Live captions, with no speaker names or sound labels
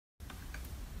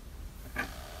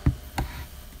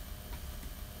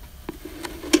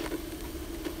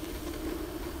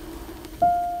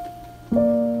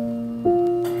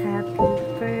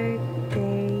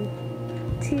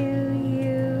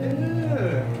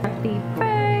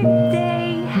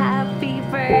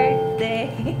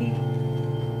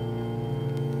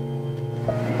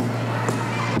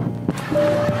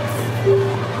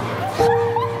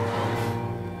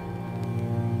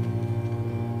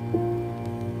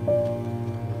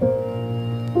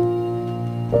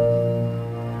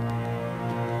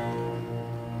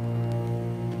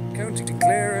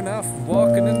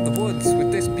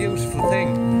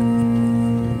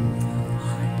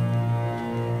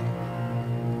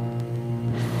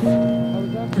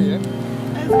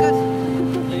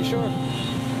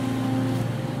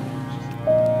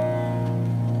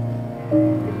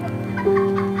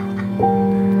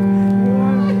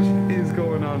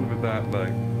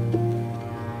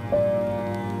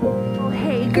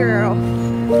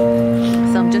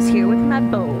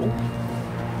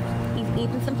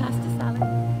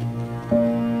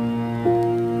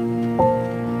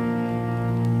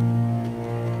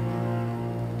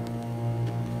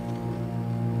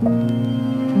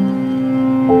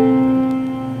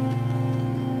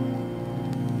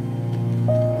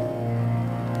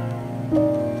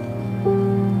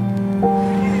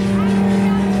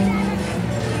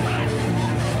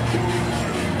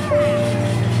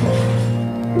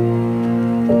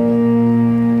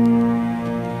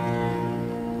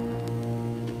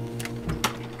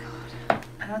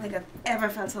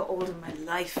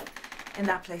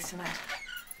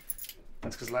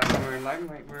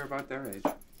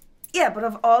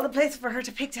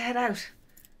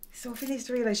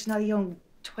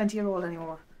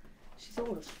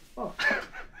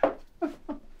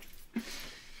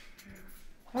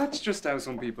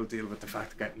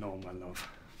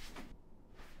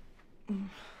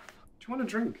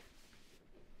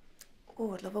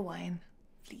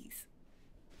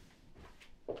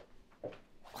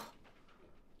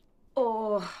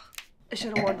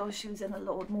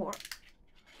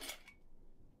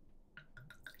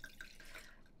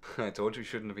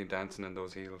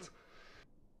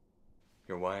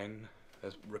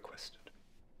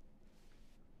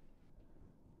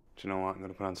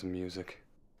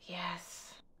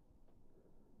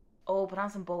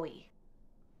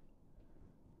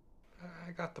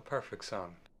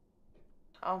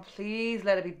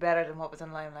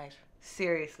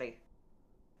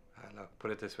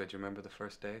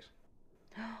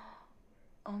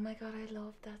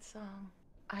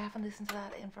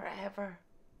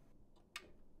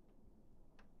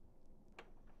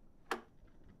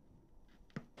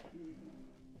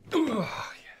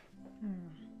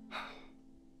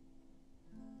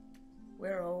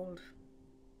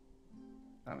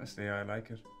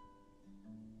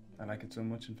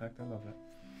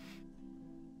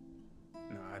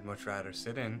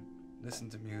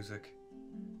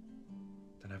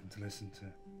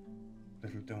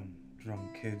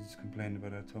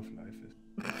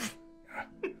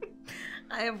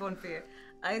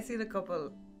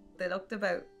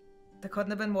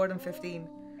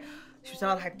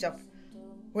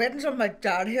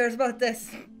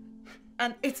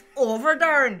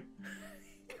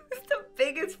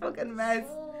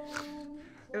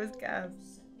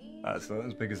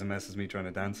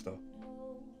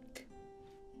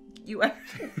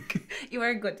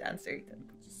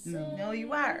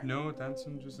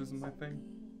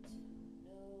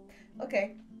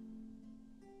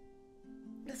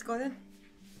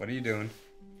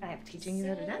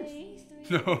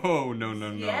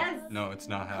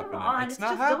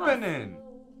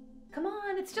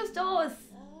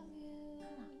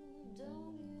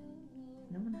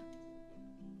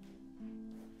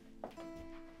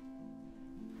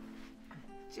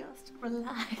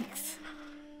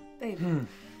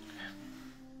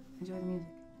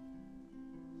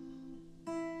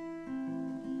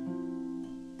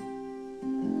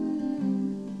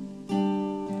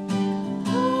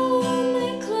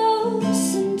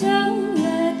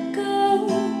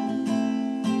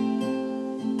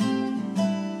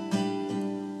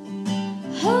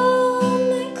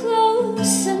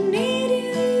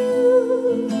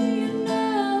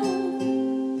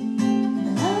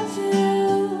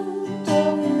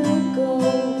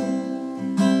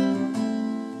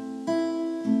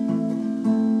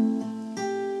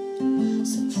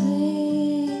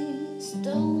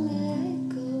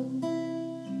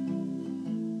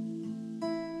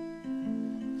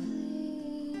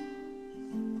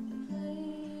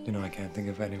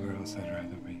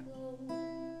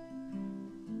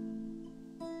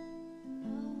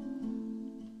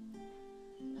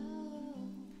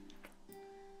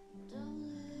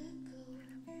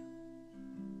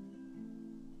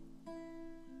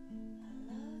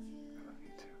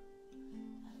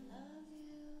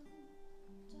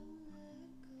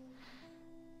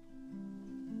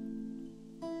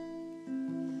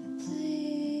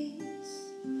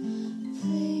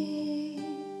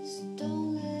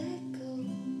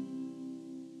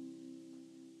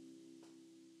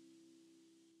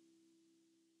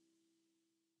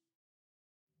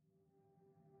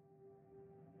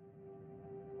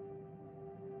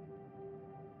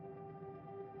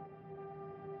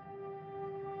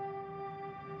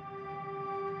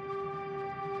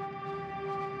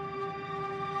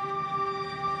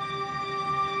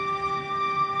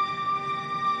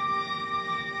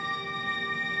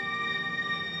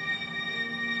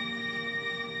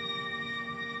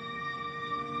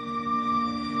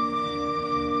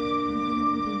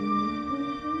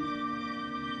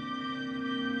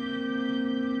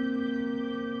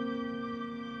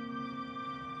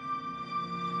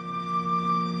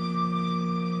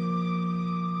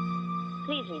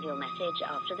leave you a message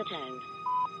after the tone.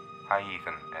 Hi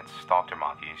Ethan, it's Dr.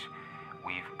 Matthews.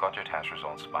 We've got your test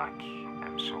results back,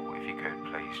 so if you could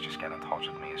please just get in touch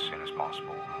with me as soon as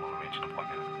possible and we'll arrange an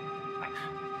appointment. Thanks.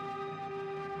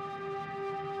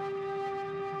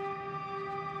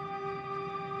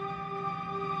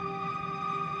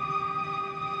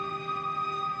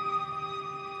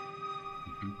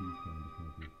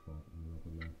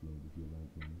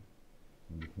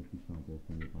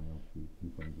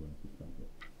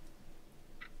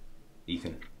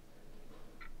 Ethan,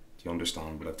 do you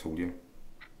understand what I've told you?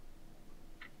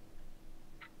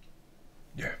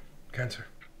 Yeah, cancer.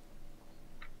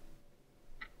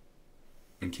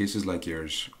 In cases like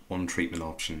yours, one treatment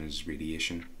option is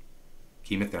radiation.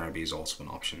 Chemotherapy is also an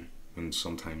option, and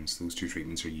sometimes those two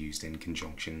treatments are used in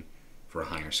conjunction for a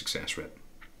higher success rate.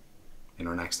 In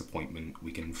our next appointment,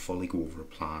 we can fully go over a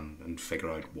plan and figure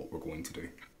out what we're going to do.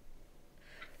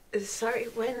 Sorry,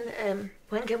 when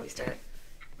can we start?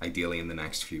 Ideally in the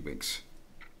next few weeks.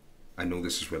 I know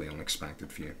this is really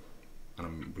unexpected for you, and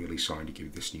I'm really sorry to give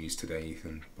you this news today,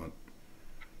 Ethan,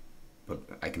 but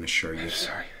I can assure you... I'm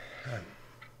sorry.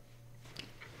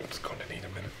 I'm just going to need a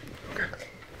minute. Okay.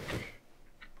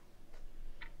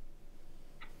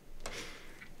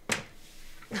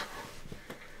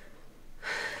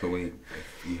 Chloe,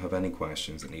 if you have any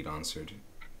questions that need answered,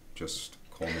 just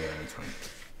call me at any time.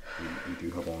 We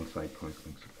do have on-site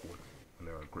counselling support, and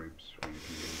there are groups where you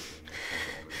can use and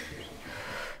follow other members of your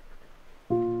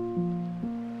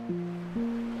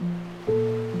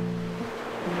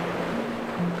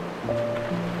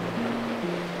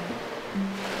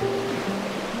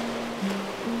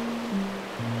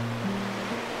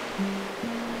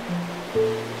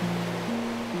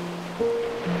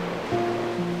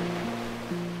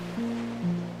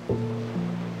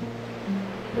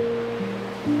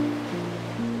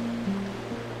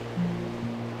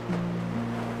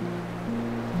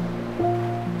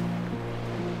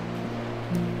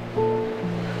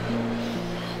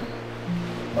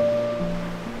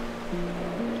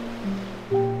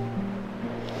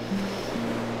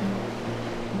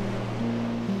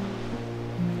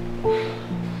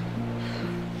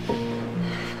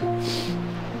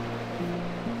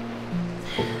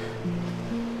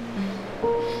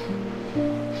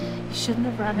Shouldn't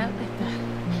have run out like that.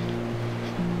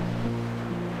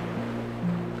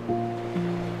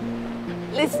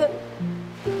 Listen,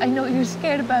 I know you're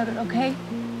scared about it, okay?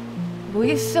 But we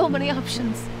have so many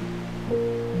options.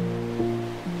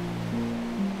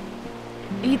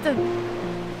 Ethan,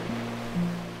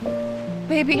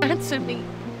 baby, answer me.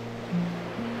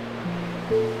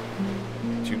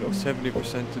 Did you know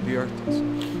 70% of the Earth is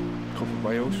covered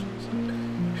by oceans?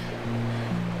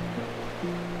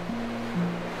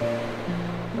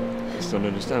 I just don't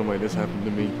understand why this happened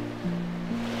to me.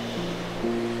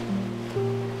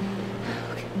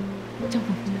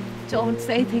 Don't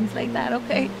say things like that,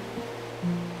 okay?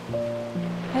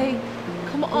 Hey,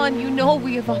 come on, you know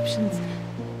we have options.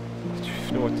 Do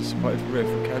you know what the survival rate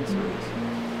for cancer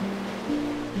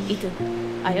is? Ethan,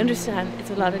 I understand it's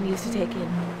a lot of news to take in.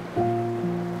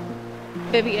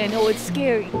 Baby, I know it's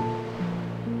scary.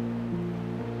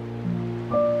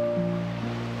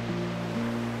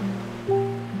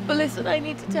 But listen, I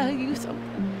need to tell you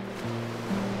something.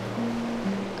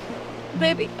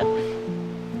 Baby,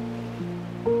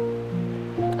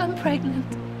 I'm pregnant.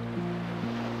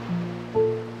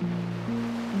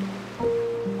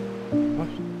 What?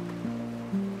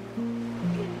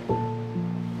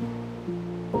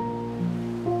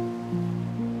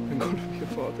 I'm going to be a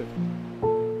father.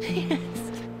 Yes.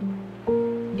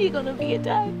 You're gonna be a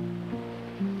dad.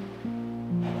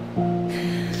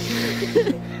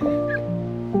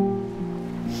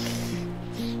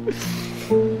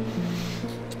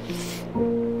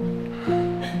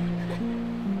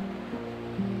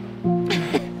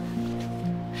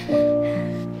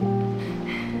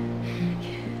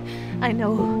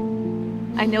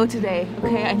 I know today,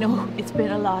 okay? I know it's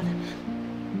been a lot.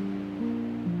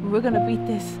 We're gonna beat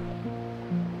this.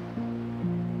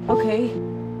 Okay?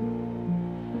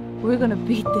 We're gonna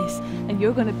beat this, and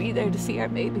you're gonna be there to see our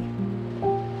baby.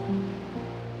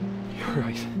 You're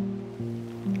right.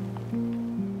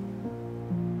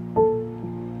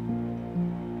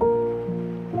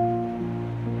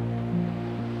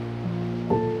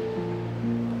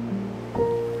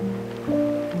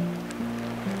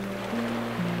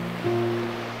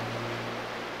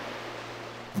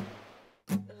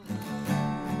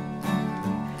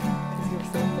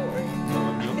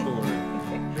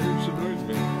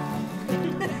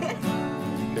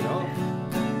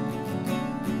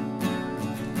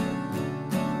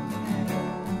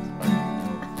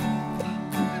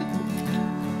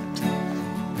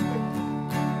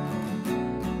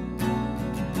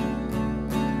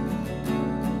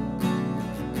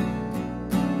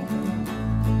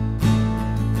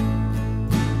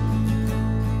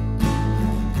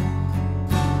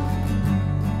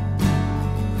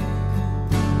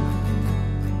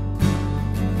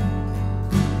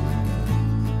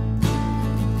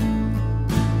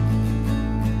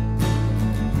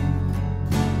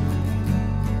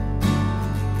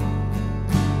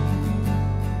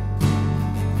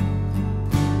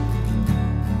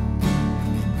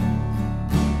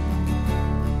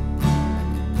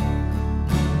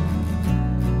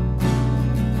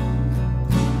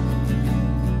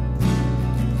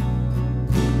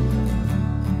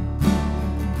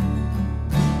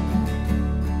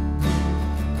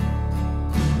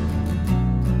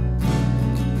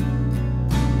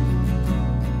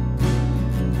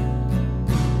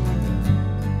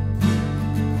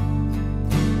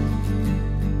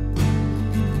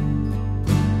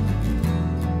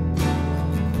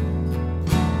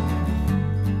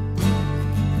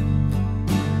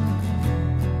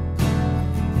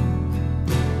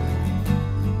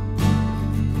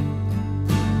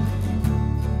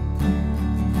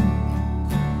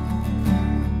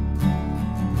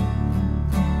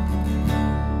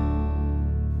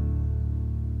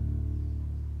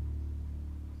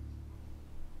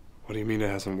 What do you mean it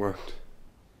hasn't worked?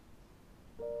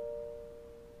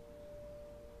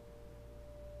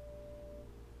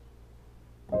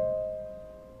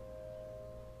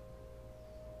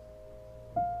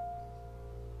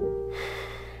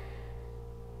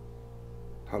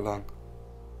 How long?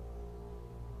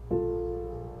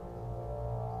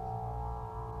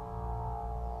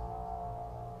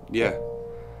 Yeah.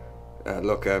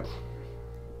 Look,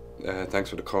 thanks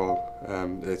for the call.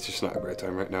 It's just not a great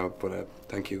time right now, but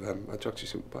thank you. I'll talk to you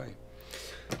soon. Bye.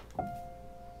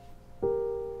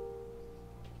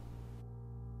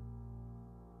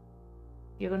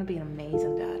 You're going to be an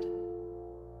amazing dad.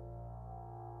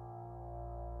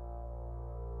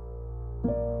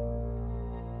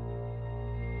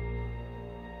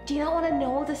 Do you not want to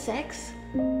know the sex?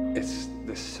 It's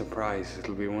the surprise.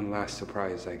 It'll be one last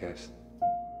surprise, I guess.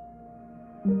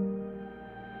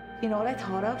 You know what I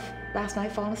thought of last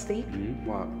night falling asleep?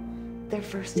 What? Their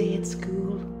first day at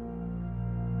school.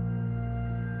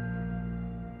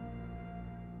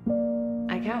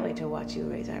 I can't wait to watch you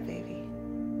raise our baby.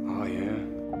 Oh, yeah.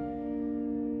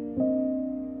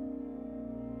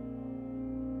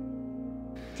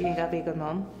 Do you think I'll be a good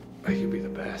mom? I can be the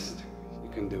best. You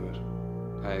can do it.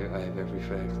 I have every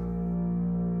faith.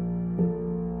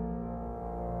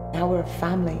 Now we're a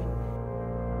family.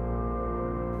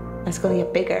 It's going to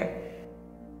get bigger.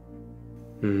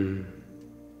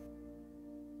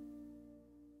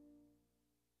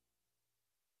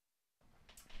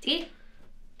 Tea?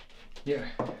 Yeah.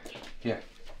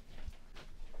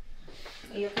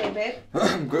 Are you okay, babe?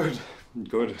 I'm good.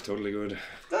 Good. Totally good.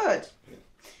 Good.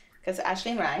 Because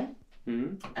Ashlinn rang,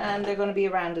 and they're going to be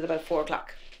around at about 4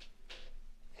 o'clock.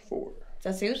 4.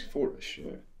 Does that suit? 4-ish,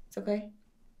 yeah. It's okay.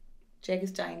 Jake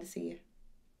is dying to see you.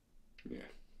 Yeah.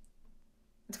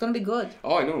 It's going to be good.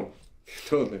 Oh, I know.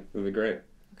 Totally. It'll be great.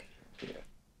 Okay. Yeah.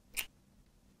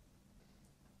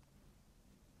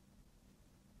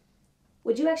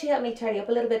 Would you actually help me tidy up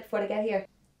a little bit before they get here?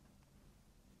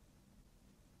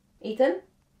 Ethan?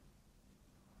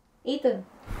 Ethan?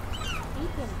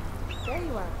 Ethan, there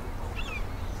you are.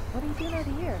 What are you doing out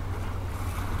of here?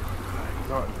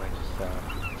 Nothing, I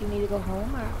just, Do you need to go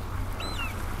home or?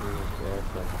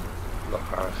 Look,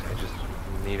 honestly, I just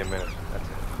need a minute. That's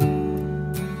it.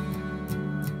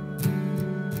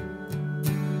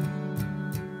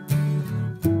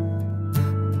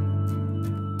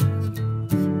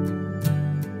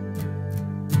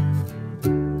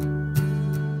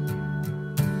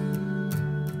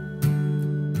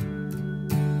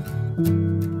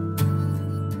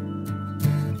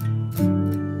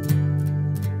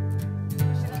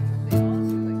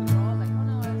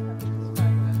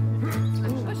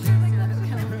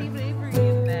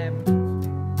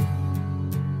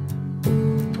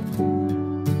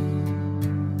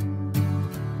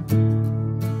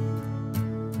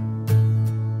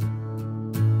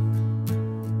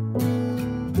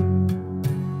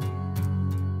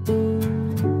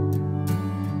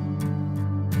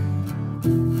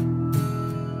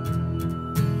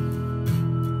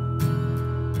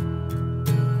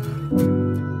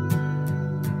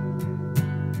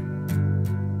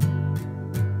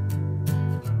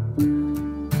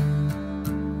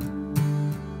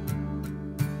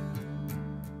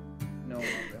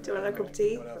 A cup of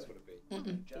tea? What else would it be?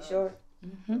 You sure?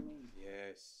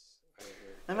 Yes.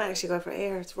 I might actually go for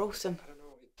air. It's roasting. I don't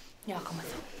know. Yeah, I'll come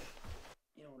with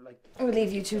you. You know, like. I'll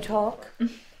leave you two talk.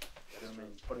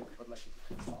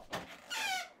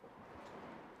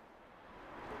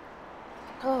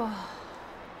 Oh.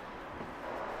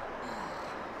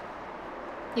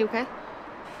 You okay?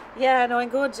 Yeah, no, I'm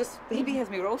good. Just baby has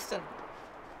me roasting.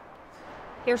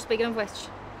 Here, speaking of which,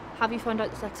 have you found out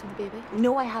the sex of the baby?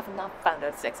 No, I have not found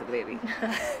out sex of the baby.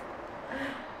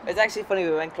 It's actually funny,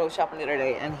 we went clothes shopping the other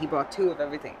day and he brought 2 of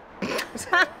everything.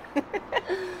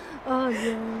 Oh,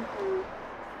 yeah.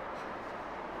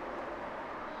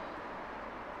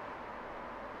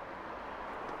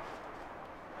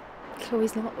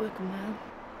 Chloe's not working well.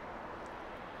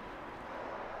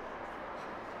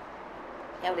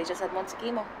 Yeah, well, he just had months of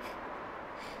chemo.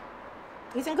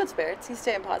 He's in good spirits. He's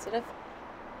staying positive.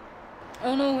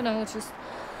 Oh, no, it's just...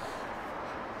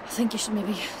 I think you should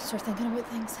maybe start thinking about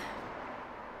things.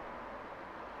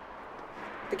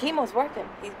 The chemo's working.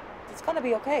 He's gonna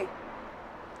be okay.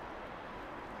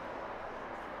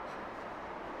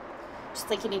 Just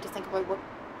think you need to think about what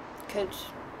could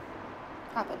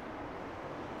happen.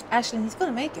 Ashlinn, he's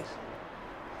gonna make it.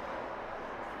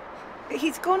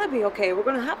 He's gonna be okay. We're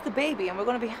gonna have the baby and we're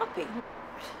gonna be happy.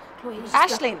 Chloe, you just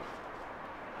Ashlinn,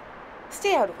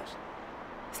 stay out of it.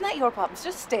 It's not your problems.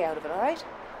 Just stay out of it, all right?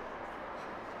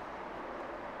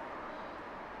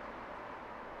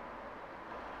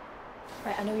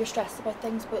 Right, I know you're stressed about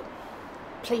things, but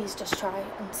please just try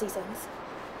and see things.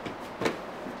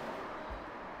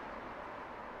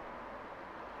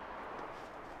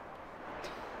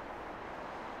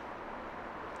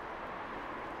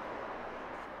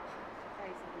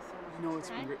 No,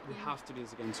 we have to do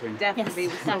this again soon. Definitely,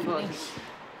 Yes, it was so good. definitely.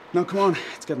 No, come on.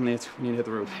 It's getting late. We need to hit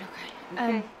the road.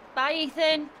 Okay. Bye,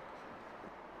 Ethan.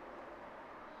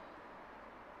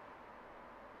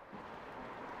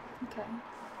 Okay.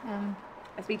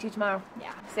 I'll speak to you tomorrow.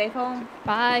 Yeah. Safe home.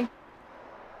 Bye.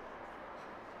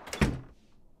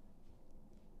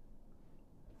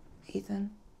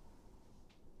 Ethan.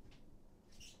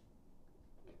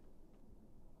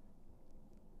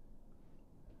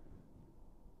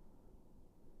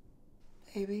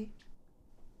 Baby.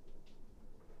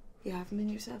 You haven't been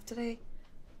yourself today.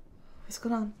 What's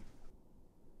going on?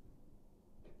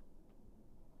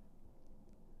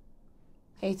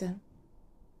 Aidan.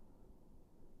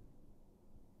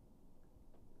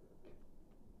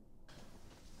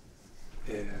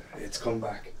 Yeah, it's come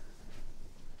back.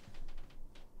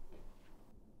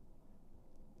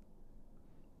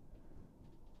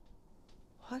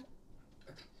 What?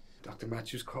 Dr.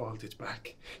 Matthews called, it's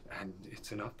back, and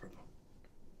it's inoperable.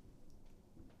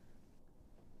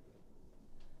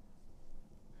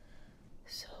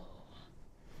 So,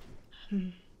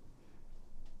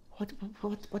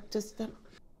 what does that?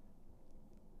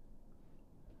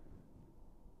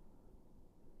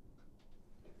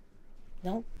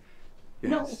 No.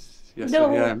 Yes,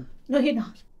 No. I am. No, you're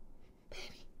not.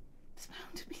 Baby, there's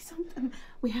bound to be something.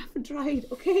 We haven't tried,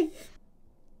 okay?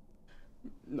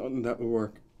 None that will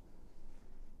work.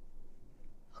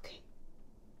 Okay.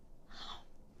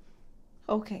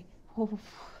 Okay.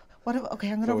 What? Okay,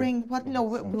 I'm gonna Chloe. ring. What?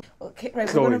 No. Okay, right.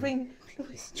 Chloe. We're gonna ring.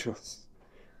 Please, just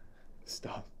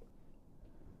stop.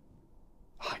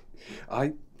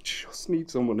 I just need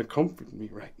someone to comfort me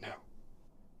right now.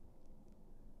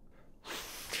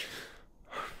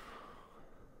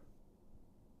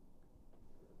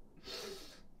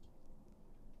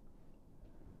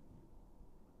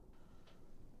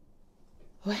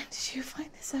 When did you find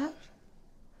this out?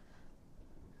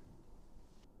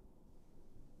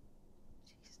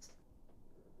 Jesus.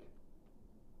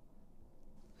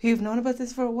 You've known about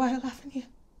this for a while, haven't you?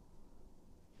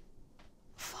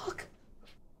 Fuck.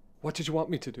 What did you want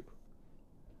me to do?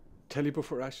 Tell you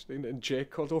before Ashlinn and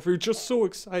Jake called over? You're just so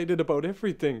excited about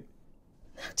everything.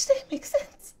 Now today makes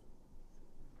sense.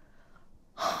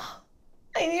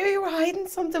 I knew you were hiding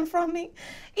something from me.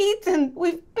 Ethan,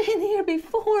 we've been here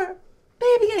before.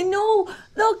 Baby, I know.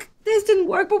 Look, this didn't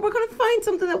work, but we're going to find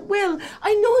something that will.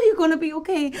 I know you're going to be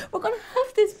okay. We're going to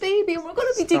have this baby and we're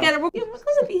going to be together. We're going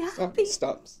to be happy.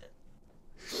 Stop.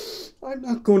 I'm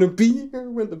not going to be here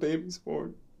when the baby's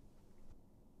born.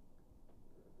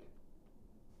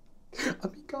 I'll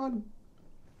be gone.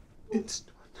 It's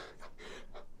done.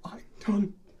 I'm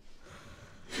done.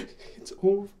 It's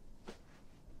over.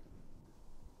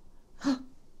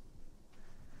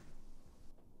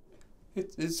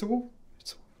 It's over.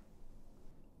 It's over.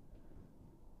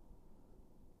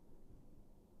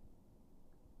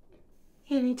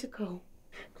 You need to go.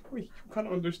 You can't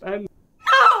understand.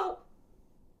 No!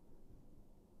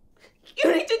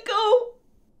 You need to go.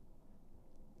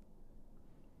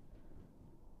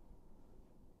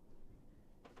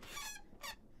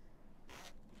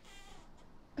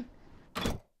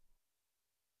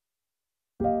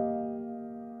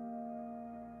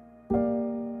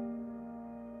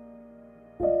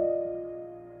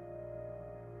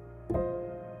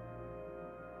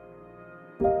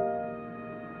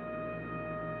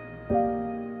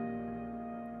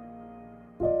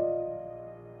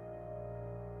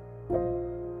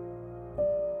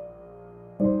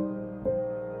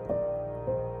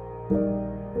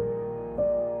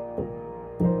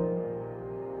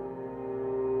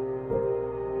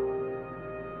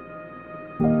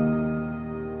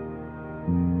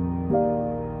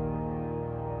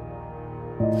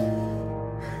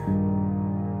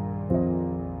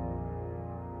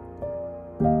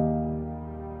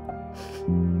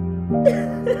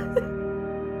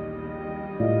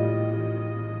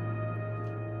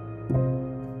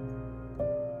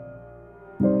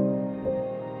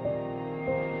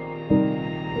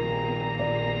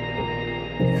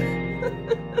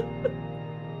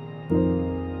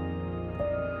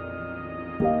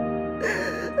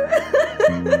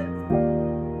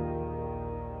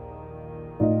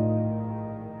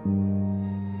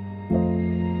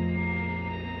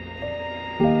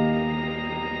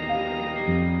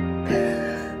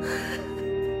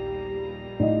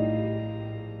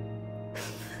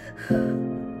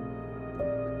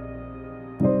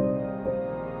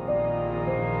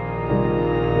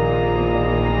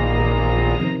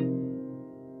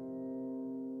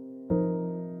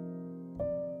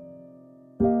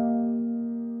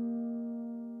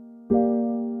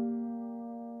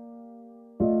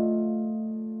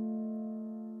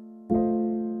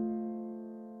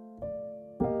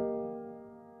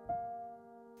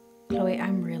 Chloe,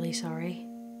 I'm really sorry.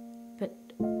 But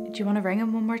do you want to ring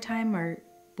him one more time, or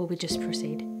will we just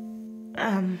proceed?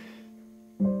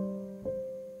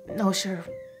 No, sure.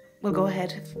 We'll go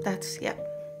ahead if that's, yeah.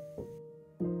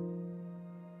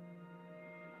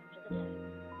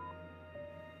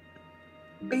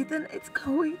 Aidan, it's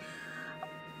Chloe.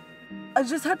 I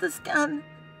just had the scan.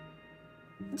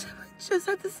 Just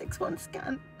had the 6-1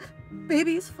 scan.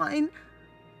 Baby's fine.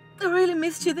 I really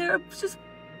missed you there. Just...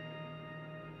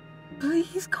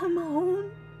 Please come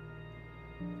home.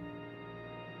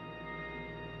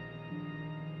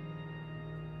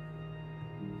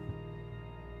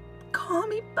 Call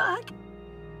me back.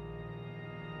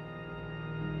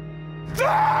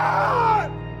 I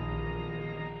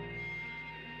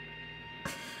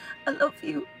love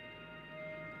you.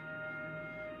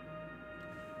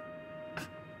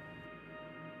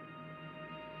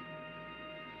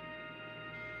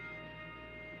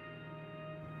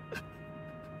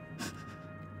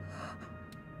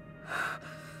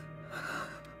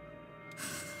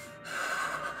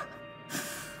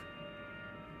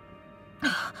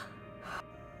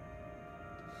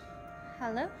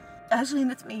 Hello?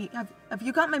 Ashlinn, it's me. Have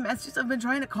you got my messages? I've been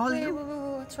trying to call you.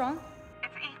 What's wrong?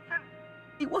 It's Ethan.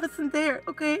 He wasn't there,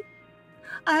 okay?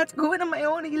 I had to go in on my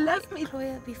own. He left me. Chloe,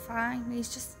 it'll be fine.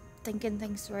 He's just thinking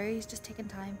things through. He's just taking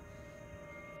time.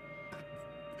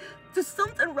 There's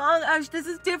something wrong, Ash. This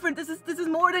is different. This is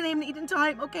more than him needing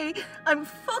time, okay? I'm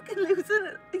fucking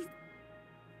losing it.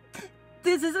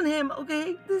 This isn't him,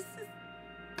 okay? This is...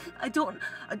 I don't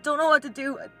know what to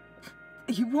do.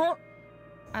 He won't...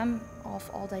 I'm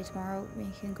off all day tomorrow. We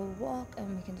can go walk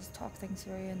and we can just talk things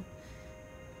through and...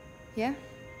 Yeah?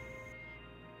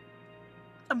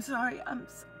 I'm sorry.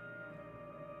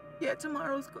 Yeah,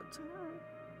 tomorrow's good. Tomorrow.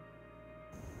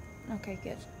 Okay,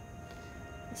 good.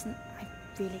 Listen, I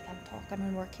really can't talk. I'm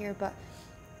in work here, but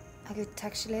I could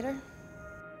text you later.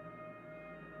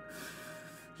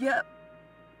 Yeah.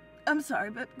 I'm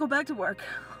sorry, but go back to work.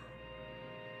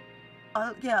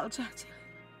 I'll chat to you.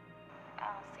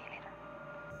 I'll see you later.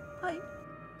 Bye.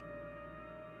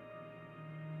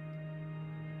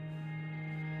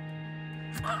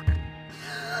 Fuck.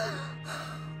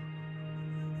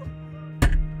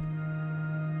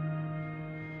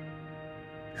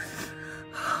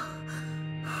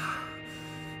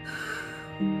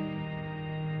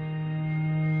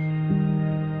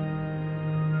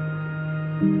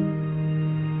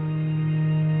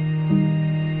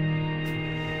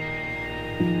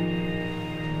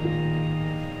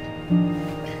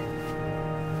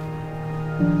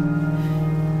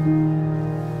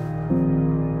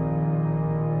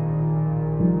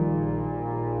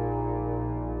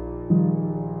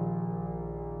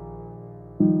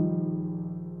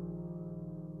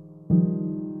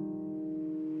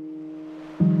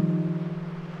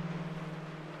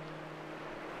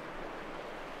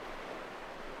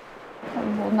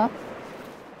 Up.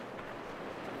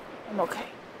 I'm okay.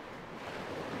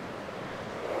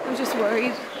 I'm just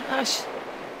worried, Ash.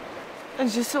 I'm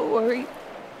just so worried.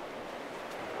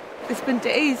 It's been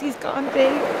days. He's gone,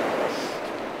 babe.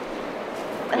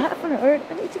 I haven't heard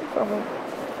anything from him.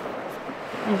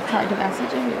 You've tried to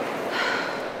message him.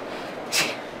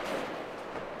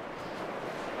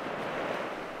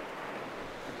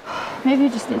 Maybe you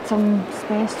just need some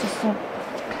space just to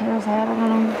clear his head. I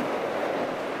don't know.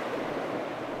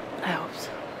 I hope so.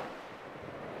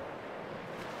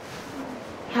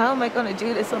 How am I going to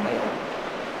do this on my own?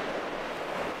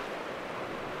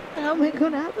 How am I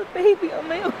going to have a baby on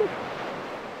my own?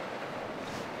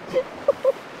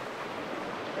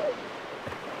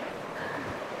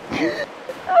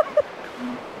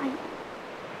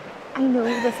 I know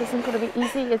this isn't going to be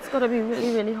easy. It's going to be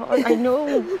really, really hard. I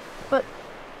know, but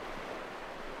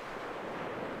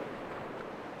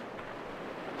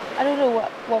I don't know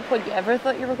what point you ever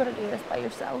thought you were going to do this by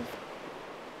yourself.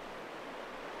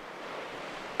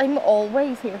 I'm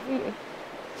always here for you.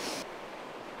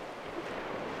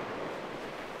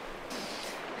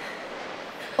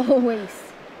 Always.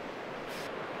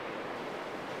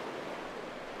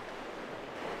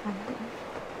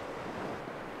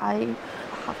 I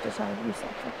have to tell you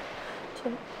something,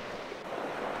 too.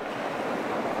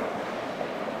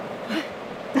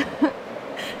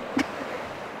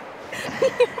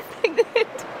 You're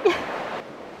pregnant.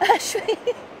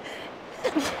 Ashlinn.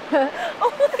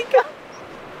 Oh my God.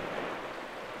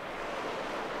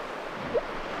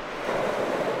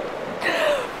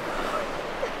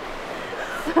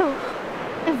 So,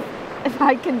 if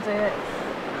I can do it,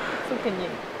 so can you.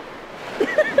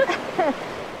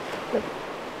 Look,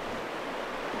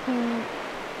 he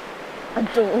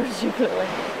adores you, Chloe.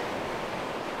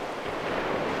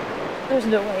 There's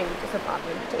no way just a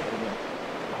bathroom table here.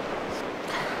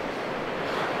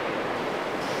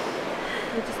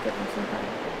 We'll just give him some time.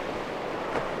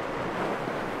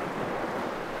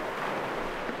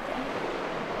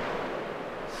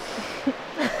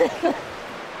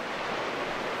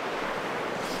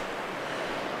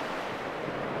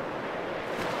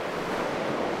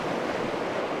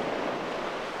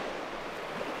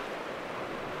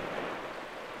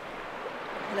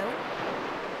 Hello?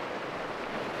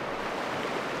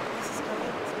 This is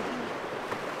Chloe speaking.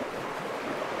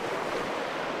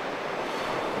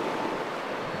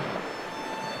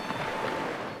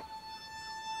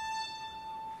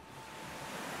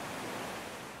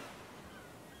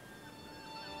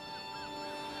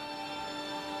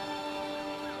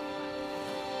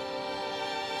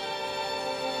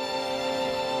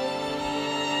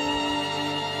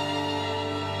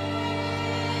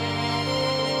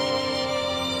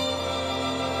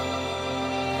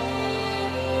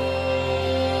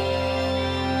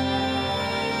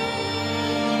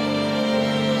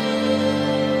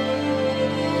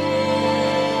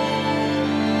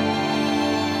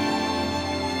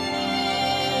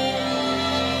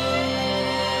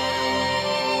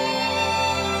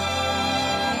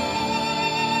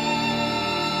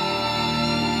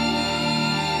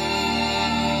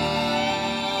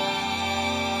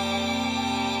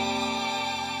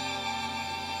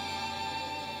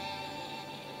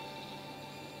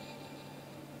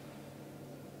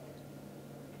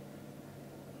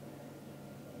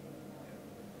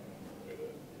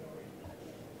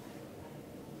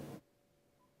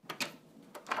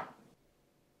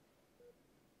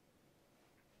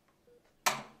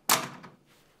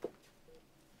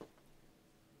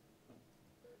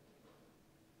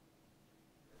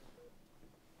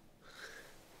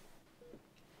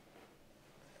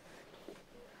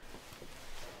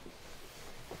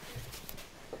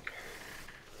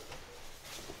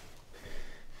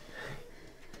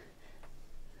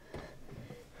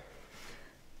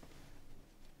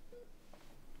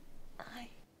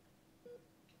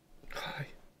 Hi.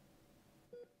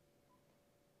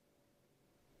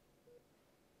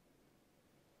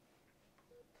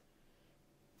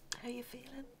 How are you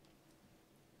feeling?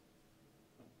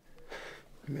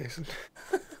 Amazing.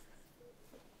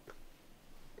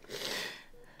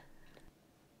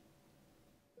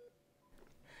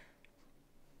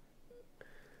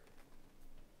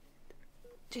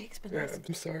 Jake's been Yeah, listening.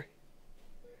 I'm sorry.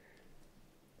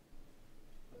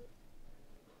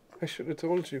 I should have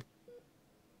told you.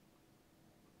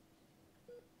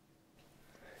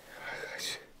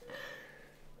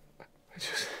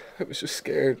 I was just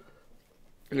scared.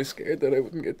 I was scared that I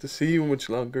wouldn't get to see you much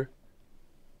longer.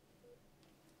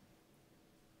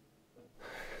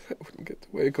 I wouldn't get to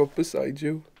wake up beside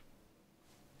you.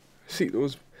 See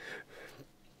those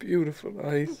beautiful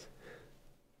eyes.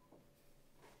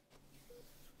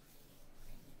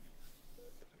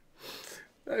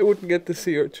 I wouldn't get to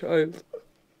see our child.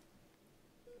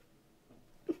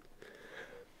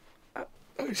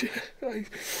 I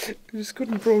just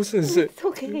couldn't process it. It's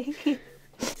okay.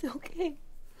 It's okay.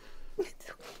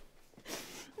 It's okay.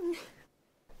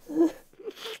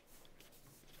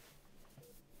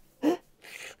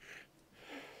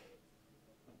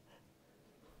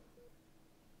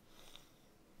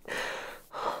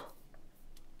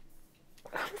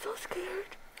 I'm so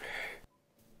scared.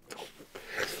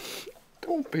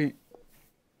 Don't be.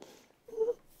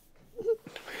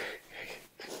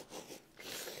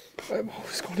 I'm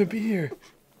always going to be here.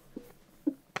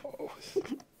 Always.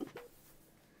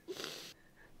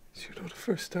 You know, the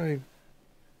first time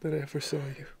that I ever saw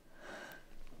you,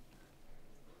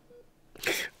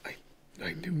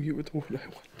 I knew you were the one I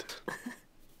wanted.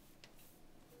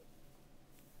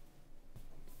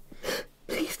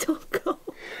 Please don't go.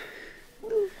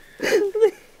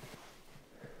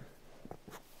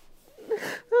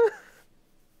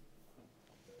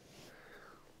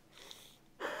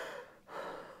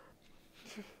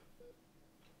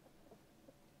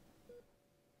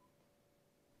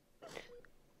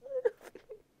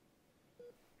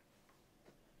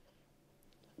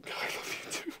 I love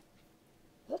you too.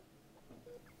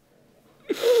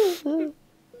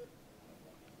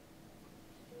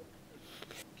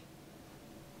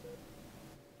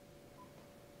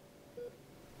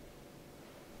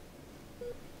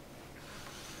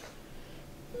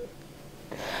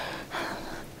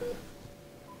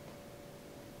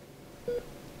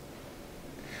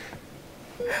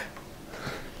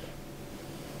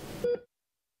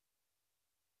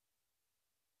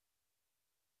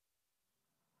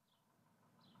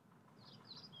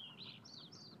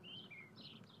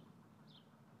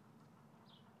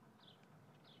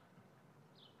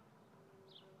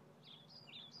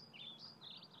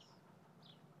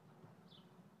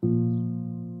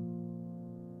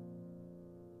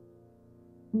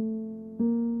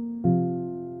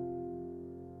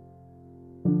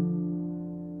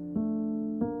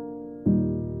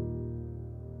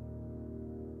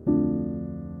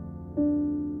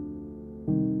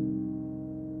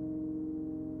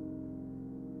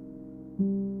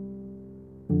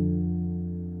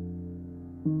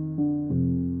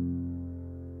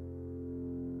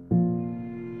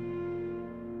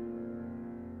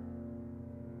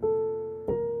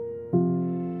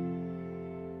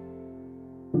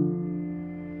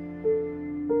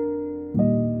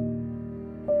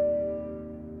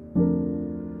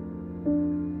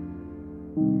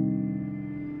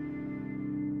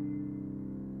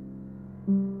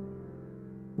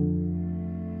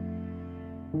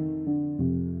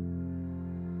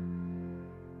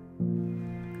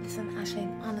 Listen,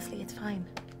 Ashlinn, honestly, it's fine.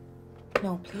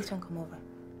 No, please don't come over.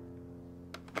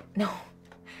 No.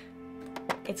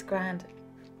 It's grand.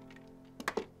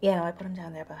 Yeah, no, I put him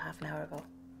down there about half an hour ago.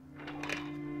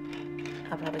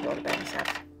 I'll probably go to bed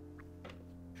myself.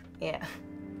 Yeah.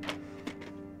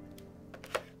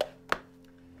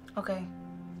 Okay.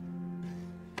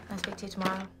 I'll speak to you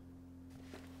tomorrow.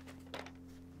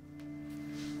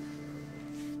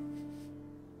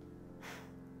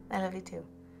 I love you too.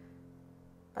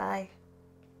 Bye.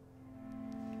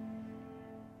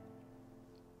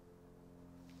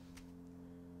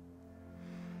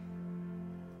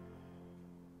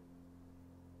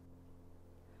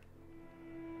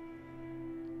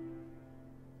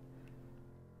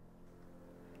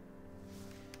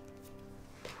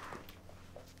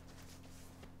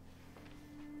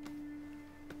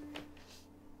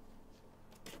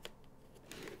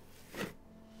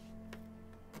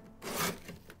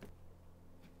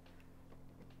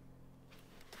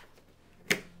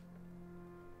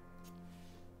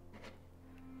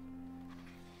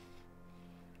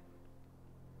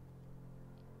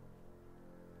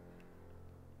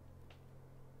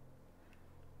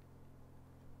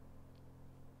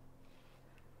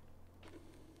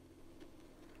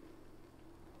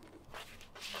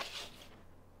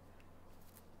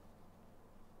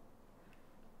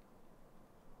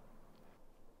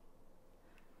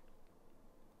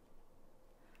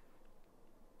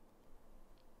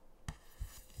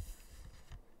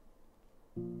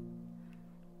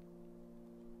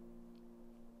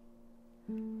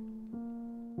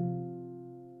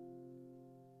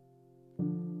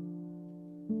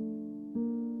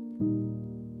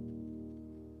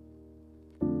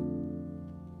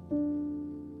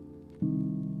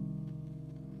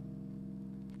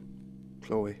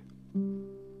 Chloe.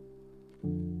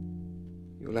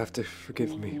 You'll have to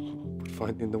forgive me, but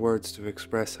finding the words to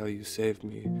express how you saved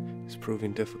me is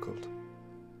proving difficult.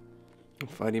 I'm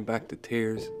fighting back the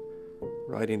tears,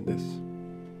 writing this.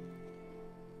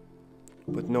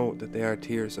 But know that they are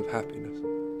tears of happiness.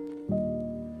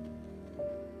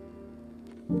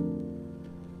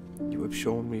 You have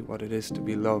shown me what it is to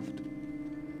be loved.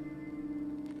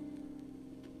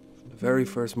 From the very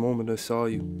first moment I saw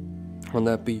you on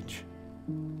that beach,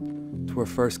 to our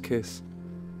first kiss,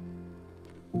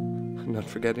 I'm not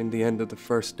forgetting the end of the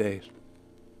first date.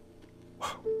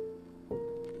 Wow.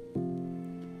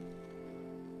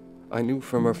 I knew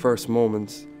from our first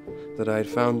moments that I had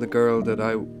found the girl that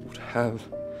I would have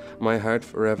my heart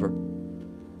forever.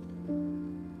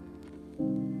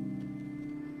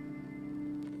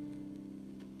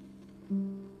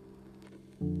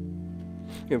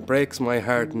 It breaks my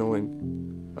heart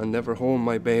knowing I'll never hold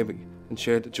my baby and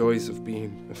share the joys of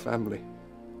being a family.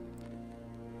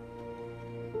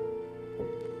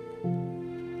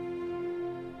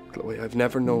 Chloe, I've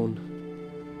never known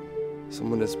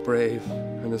someone as brave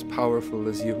and as powerful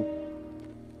as you.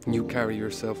 You carry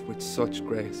yourself with such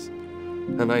grace,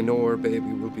 and I know our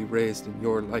baby will be raised in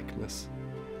your likeness.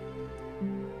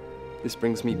 This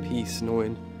brings me peace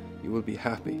knowing you will be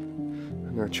happy,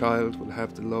 and our child will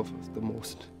have the love of the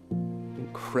most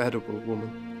incredible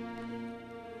woman.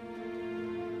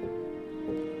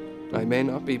 I may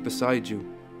not be beside you,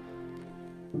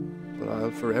 but I'll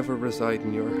forever reside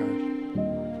in your heart.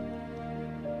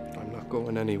 I'm not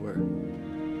going anywhere.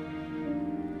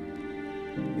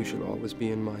 You shall always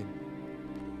be in mine.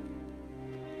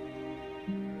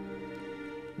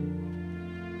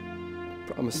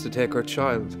 Promise to take our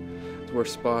child to our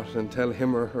spot and tell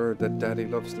him or her that Daddy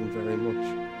loves them very much.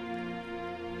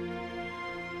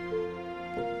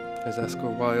 As Oscar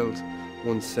Wilde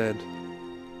once said,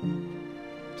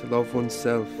 to love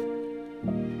oneself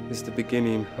is the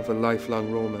beginning of a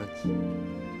lifelong romance.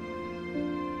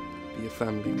 Be a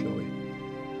family, Chloe.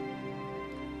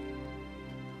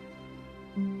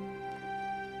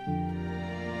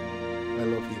 I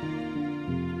love you.